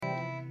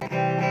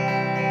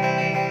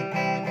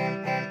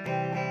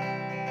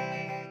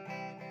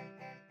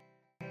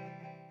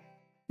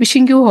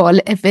Wishing you all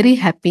a very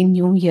happy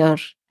new year.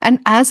 And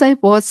as I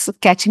was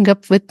catching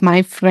up with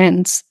my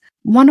friends,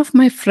 one of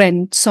my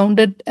friends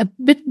sounded a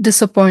bit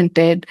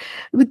disappointed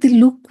with the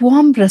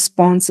lukewarm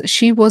response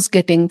she was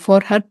getting for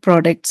her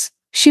products.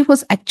 She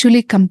was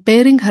actually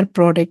comparing her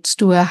products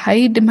to a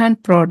high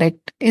demand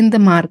product in the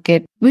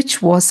market,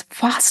 which was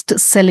fast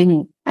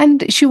selling.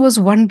 And she was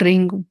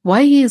wondering,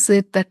 why is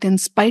it that in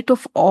spite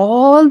of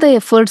all the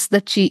efforts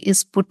that she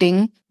is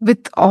putting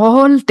with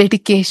all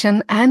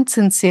dedication and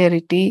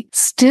sincerity,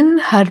 still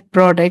her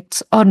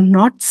products are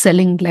not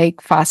selling like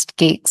fast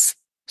cakes.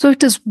 So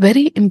it is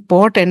very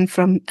important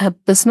from a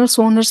business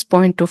owner's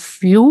point of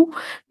view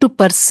to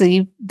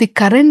perceive the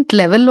current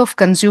level of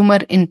consumer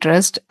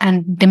interest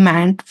and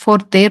demand for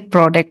their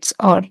products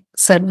or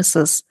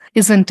services,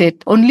 isn't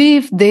it? Only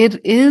if there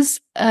is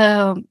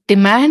a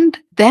demand,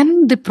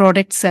 then the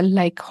products sell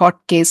like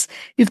hotcakes.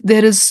 If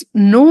there is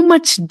no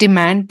much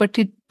demand, but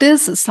it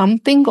is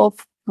something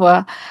of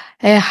a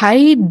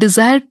high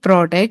desired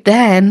product,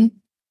 then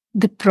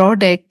the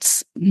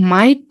products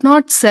might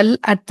not sell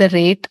at the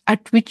rate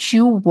at which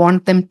you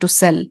want them to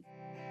sell.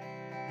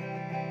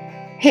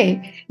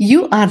 Hey,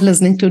 you are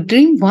listening to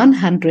Dream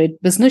 100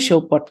 Business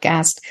Show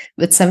podcast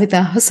with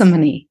Savitha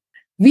Hosamane.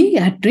 We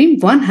at Dream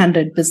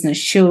 100 Business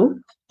Show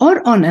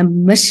are on a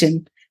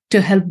mission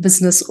to help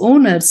business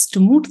owners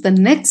to move to the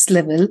next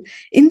level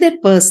in their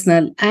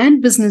personal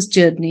and business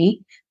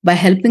journey by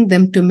helping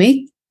them to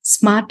make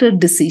smarter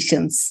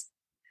decisions.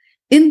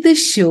 In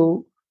this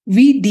show,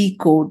 we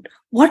decode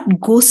what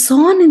goes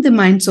on in the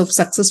minds of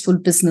successful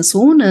business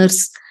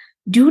owners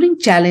during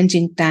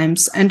challenging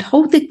times and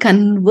how they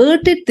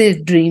converted their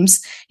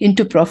dreams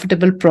into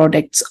profitable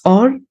products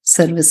or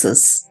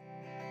services.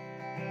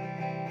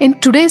 In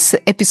today's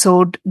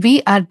episode,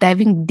 we are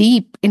diving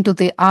deep into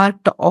the art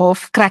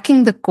of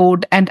cracking the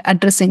code and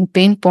addressing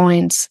pain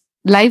points.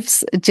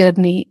 Life's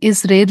journey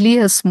is rarely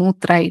a smooth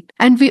ride,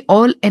 and we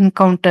all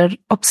encounter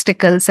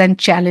obstacles and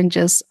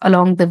challenges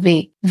along the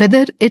way.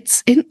 Whether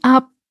it's in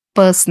our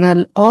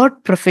personal or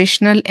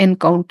professional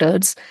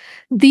encounters,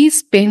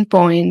 these pain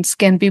points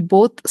can be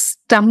both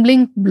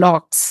stumbling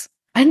blocks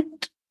and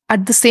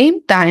at the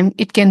same time,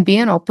 it can be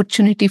an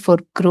opportunity for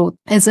growth,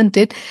 isn't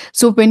it?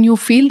 So when you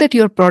feel that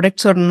your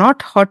products are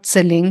not hot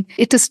selling,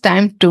 it is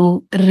time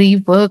to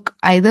rework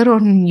either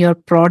on your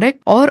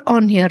product or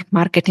on your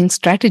marketing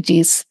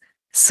strategies.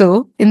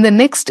 So, in the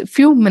next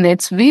few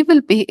minutes, we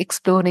will be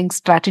exploring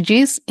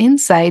strategies,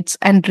 insights,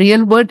 and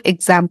real world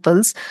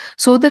examples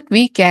so that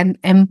we can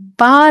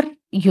empower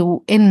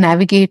you in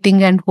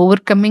navigating and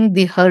overcoming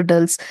the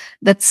hurdles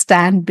that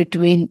stand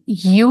between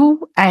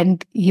you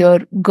and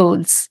your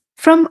goals.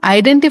 From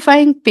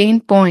identifying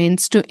pain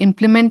points to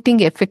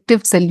implementing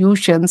effective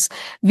solutions,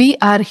 we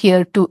are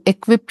here to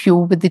equip you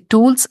with the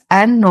tools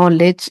and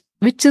knowledge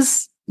which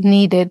is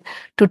needed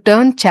to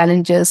turn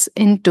challenges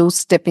into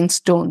stepping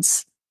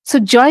stones. So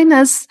join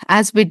us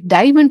as we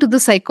dive into the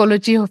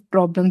psychology of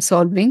problem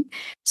solving.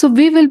 So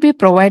we will be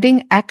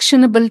providing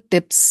actionable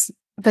tips.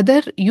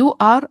 Whether you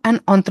are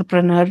an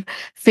entrepreneur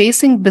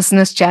facing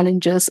business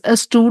challenges, a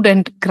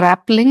student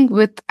grappling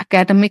with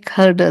academic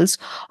hurdles,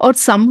 or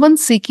someone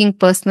seeking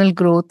personal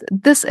growth,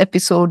 this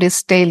episode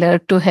is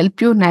tailored to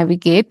help you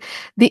navigate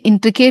the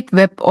intricate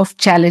web of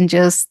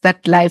challenges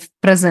that life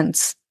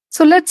presents.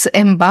 So let's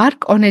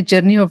embark on a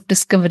journey of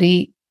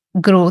discovery,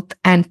 growth,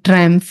 and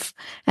triumph,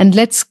 and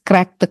let's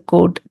crack the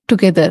code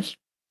together.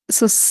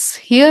 So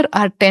here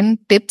are 10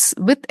 tips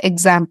with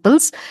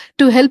examples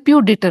to help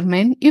you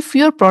determine if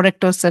your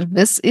product or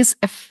service is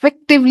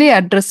effectively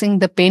addressing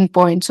the pain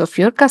points of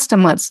your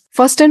customers.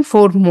 First and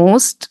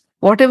foremost,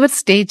 whatever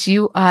stage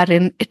you are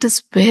in, it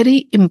is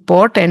very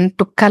important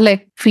to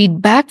collect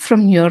feedback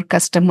from your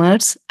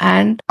customers.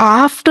 And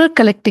after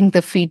collecting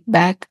the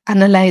feedback,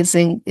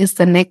 analyzing is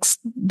the next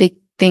big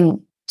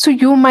thing. So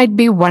you might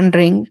be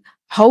wondering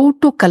how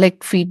to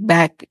collect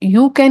feedback.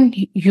 You can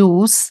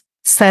use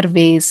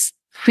surveys,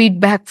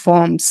 feedback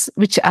forms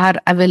which are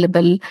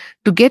available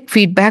to get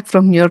feedback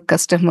from your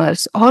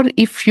customers. Or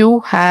if you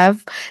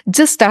have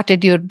just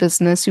started your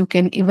business, you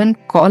can even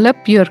call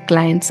up your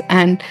clients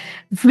and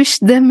wish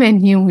them a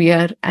new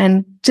year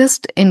and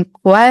just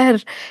inquire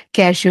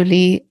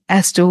casually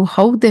as to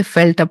how they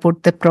felt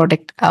about the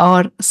product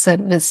or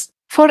service.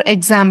 For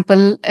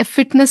example, a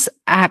fitness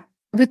app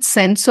which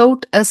sends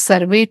out a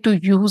survey to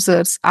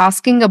users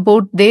asking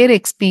about their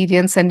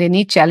experience and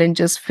any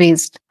challenges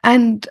faced.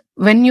 And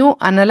when you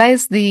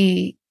analyze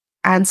the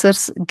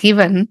answers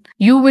given,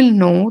 you will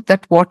know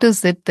that what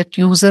is it that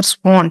users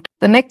want.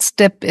 The next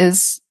step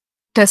is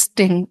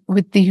testing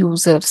with the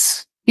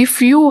users. If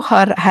you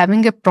are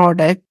having a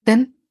product,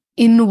 then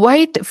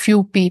invite a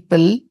few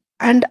people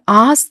and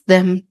ask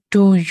them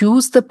to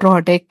use the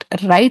product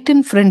right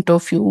in front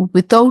of you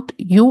without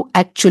you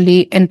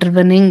actually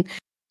intervening.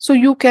 So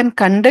you can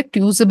conduct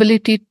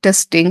usability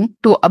testing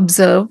to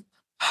observe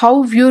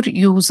how your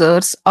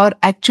users are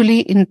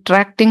actually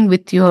interacting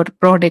with your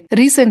product.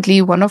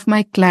 Recently, one of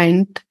my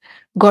clients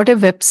got a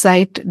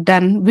website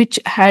done which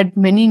had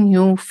many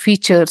new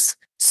features.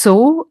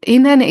 So,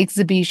 in an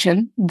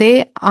exhibition,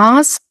 they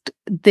asked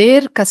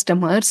their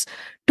customers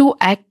to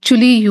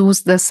actually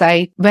use the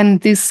site. When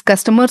these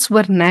customers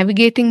were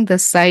navigating the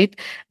site,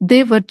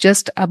 they were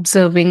just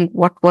observing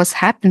what was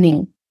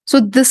happening. So,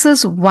 this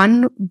is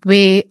one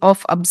way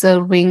of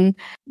observing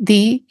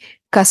the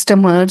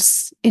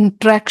customers'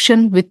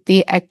 interaction with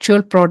the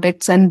actual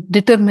products and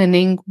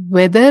determining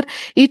whether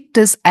it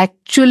is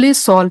actually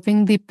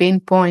solving the pain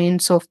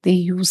points of the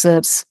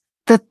users.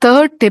 The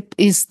third tip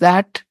is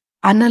that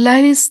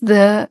analyze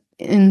the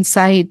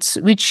insights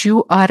which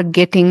you are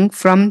getting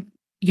from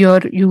your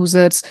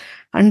users.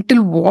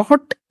 Until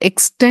what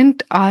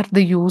extent are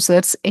the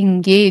users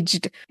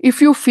engaged?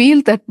 If you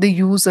feel that the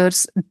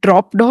users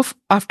dropped off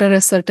after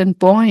a certain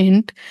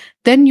point,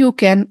 then you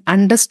can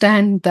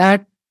understand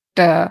that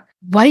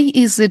why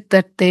is it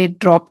that they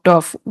dropped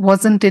off?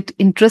 Wasn't it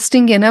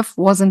interesting enough?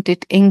 Wasn't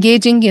it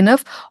engaging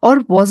enough? Or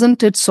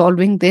wasn't it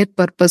solving their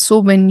purpose? So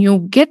when you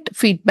get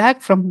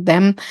feedback from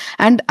them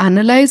and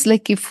analyze,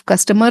 like if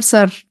customers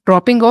are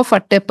dropping off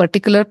at a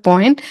particular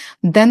point,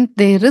 then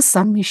there is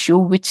some issue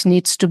which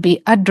needs to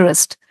be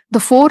addressed. The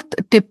fourth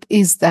tip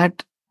is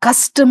that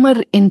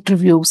customer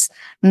interviews.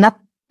 Nothing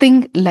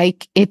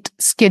like it.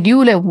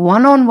 Schedule a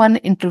one-on-one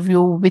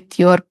interview with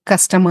your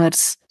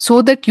customers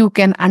so that you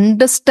can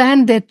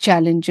understand their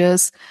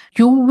challenges.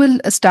 You will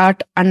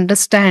start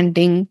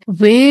understanding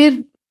where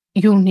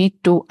you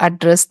need to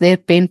address their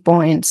pain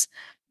points.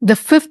 The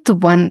fifth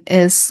one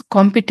is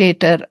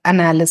competitor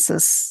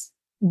analysis.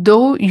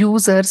 Though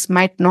users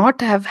might not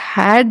have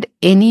had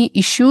any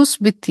issues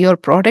with your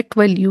product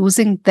while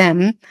using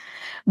them,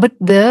 but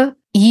the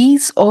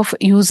ease of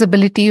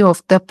usability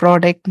of the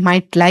product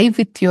might lie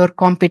with your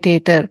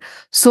competitor.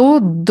 So,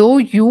 though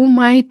you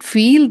might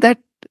feel that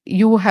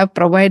you have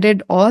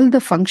provided all the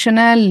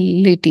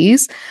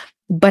functionalities,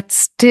 but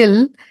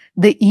still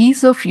the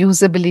ease of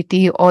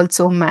usability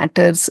also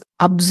matters.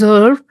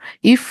 Observe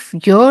if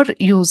your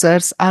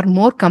users are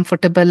more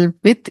comfortable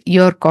with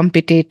your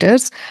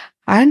competitors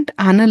and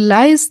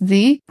analyze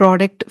the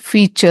product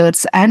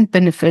features and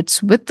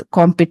benefits with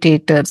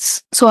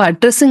competitors. So,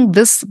 addressing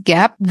this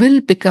gap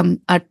will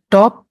become a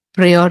top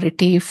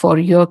priority for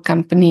your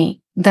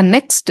company. The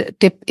next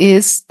tip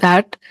is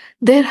that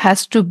there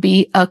has to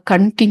be a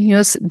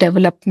continuous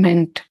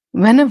development.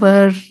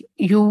 Whenever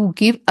you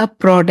give a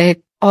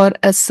product or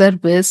a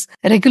service,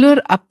 regular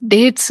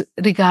updates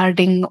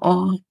regarding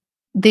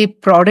the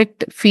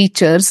product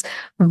features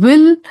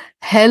will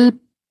help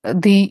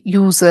the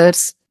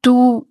users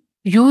to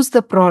use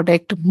the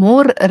product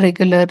more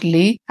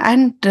regularly,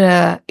 and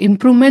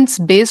improvements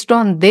based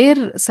on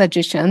their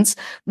suggestions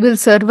will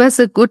serve as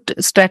a good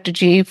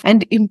strategy,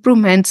 and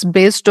improvements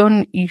based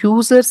on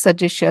user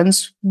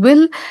suggestions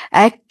will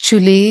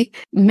actually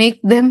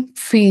make them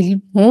feel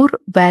more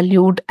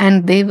valued,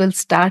 and they will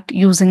start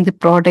using the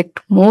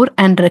product more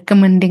and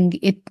recommending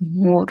it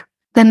more.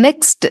 The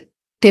next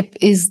tip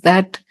is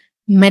that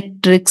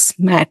metrics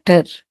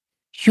matter.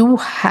 You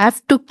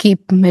have to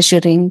keep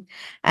measuring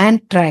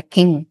and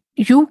tracking.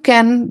 You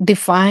can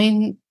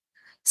define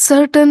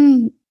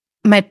certain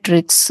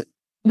metrics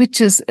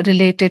which is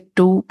related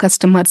to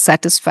customer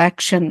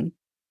satisfaction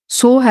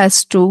so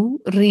as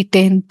to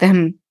retain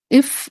them.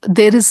 If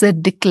there is a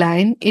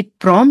decline, it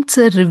prompts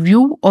a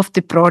review of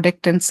the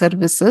product and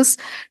services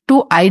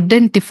to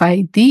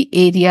identify the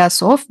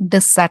areas of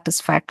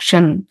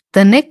dissatisfaction.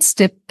 The next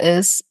step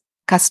is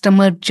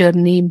customer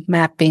journey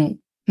mapping.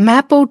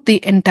 Map out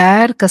the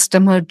entire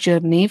customer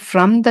journey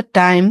from the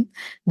time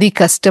the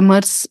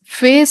customers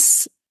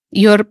face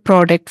your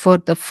product for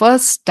the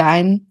first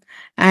time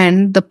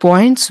and the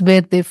points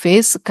where they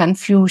face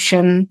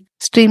confusion.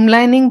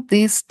 Streamlining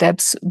these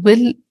steps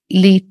will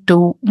lead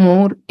to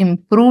more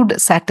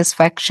improved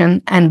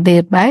satisfaction and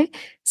thereby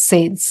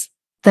sales.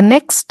 The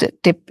next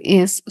tip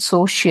is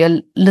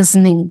social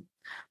listening.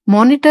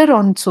 Monitor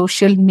on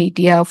social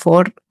media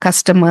for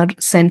customer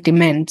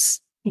sentiments.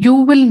 You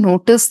will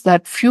notice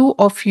that few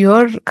of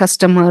your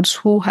customers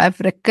who have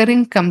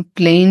recurring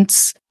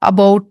complaints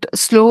about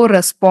slow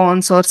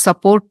response or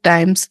support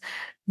times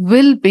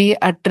will be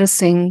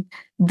addressing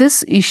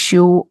this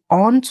issue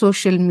on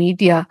social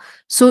media.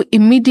 So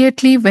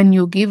immediately when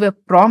you give a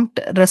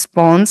prompt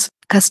response,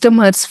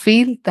 customers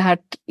feel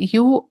that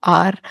you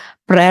are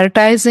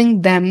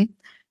prioritizing them,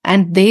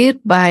 and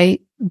thereby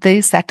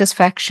the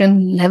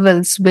satisfaction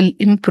levels will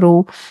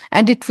improve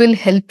and it will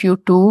help you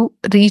to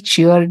reach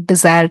your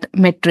desired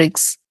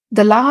metrics.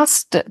 The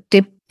last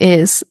tip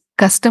is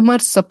customer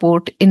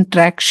support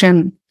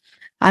interaction.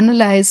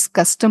 Analyze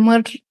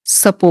customer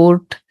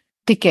support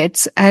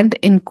tickets and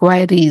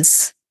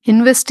inquiries.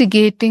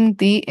 Investigating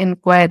the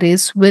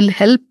inquiries will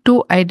help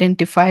to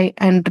identify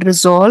and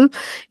resolve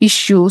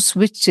issues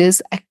which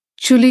is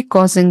actually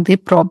causing the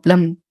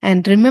problem.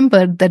 And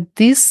remember that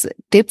these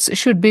tips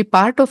should be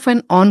part of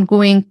an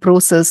ongoing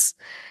process.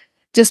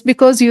 Just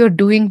because you're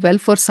doing well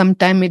for some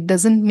time, it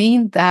doesn't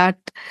mean that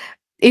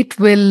it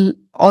will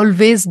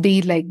always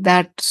be like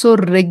that. So,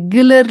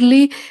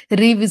 regularly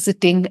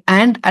revisiting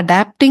and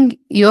adapting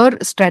your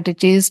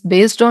strategies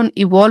based on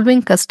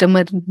evolving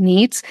customer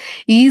needs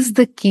is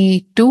the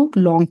key to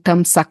long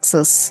term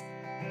success.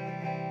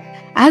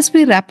 As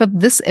we wrap up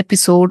this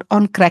episode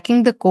on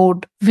cracking the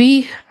code,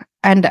 we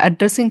and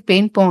addressing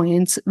pain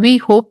points, we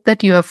hope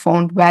that you have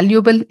found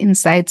valuable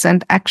insights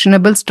and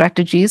actionable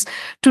strategies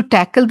to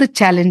tackle the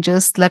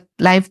challenges that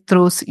life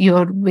throws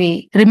your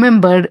way.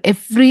 Remember,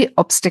 every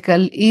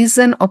obstacle is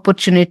an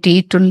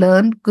opportunity to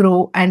learn,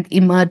 grow, and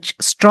emerge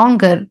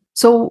stronger.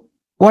 So,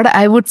 what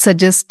I would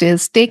suggest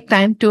is take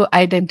time to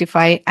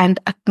identify and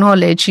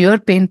acknowledge your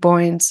pain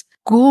points.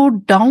 Go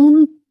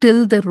down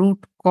till the root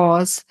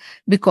cause,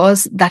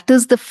 because that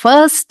is the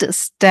first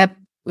step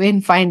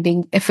in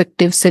finding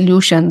effective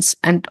solutions,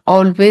 and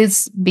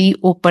always be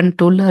open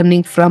to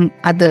learning from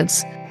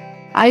others.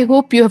 I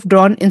hope you have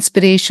drawn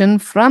inspiration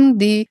from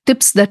the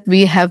tips that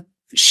we have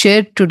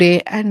shared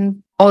today,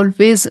 and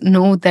always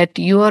know that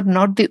you are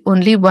not the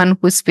only one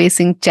who is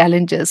facing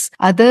challenges.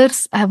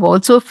 Others have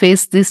also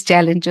faced these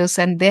challenges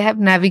and they have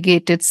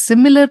navigated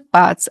similar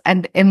paths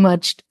and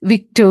emerged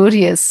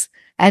victorious.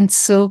 And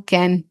so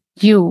can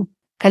you.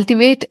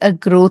 Cultivate a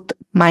growth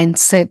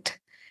mindset.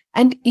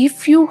 And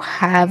if you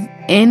have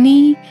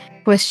any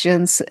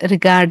questions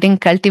regarding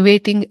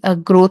cultivating a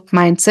growth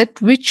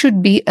mindset, which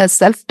should be a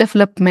self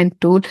development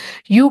tool,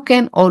 you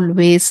can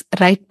always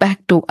write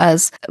back to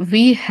us.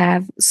 We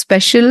have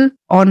special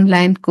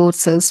online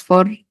courses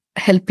for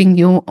helping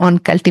you on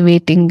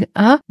cultivating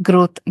a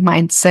growth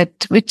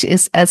mindset, which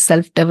is a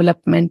self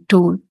development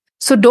tool.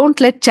 So don't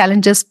let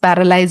challenges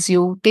paralyze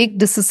you. Take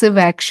decisive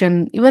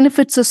action, even if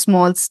it's a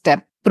small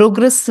step.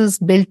 Progress is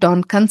built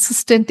on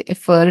consistent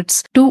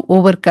efforts to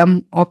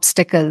overcome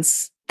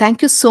obstacles.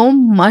 Thank you so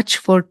much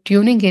for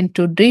tuning in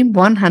to Dream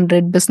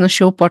 100 Business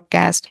Show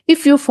podcast.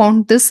 If you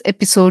found this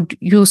episode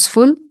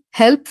useful,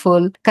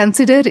 helpful,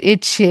 consider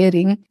it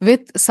sharing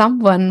with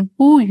someone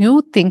who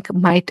you think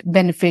might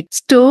benefit.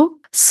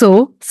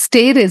 So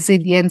stay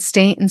resilient,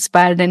 stay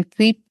inspired,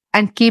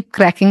 and keep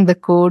cracking the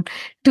code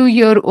to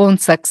your own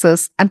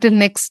success. Until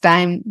next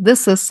time,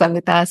 this is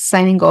Savitha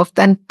signing off.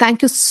 And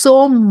thank you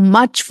so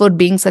much for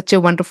being such a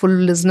wonderful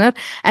listener.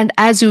 And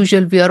as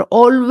usual, we are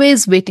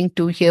always waiting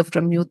to hear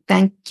from you.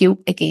 Thank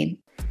you again.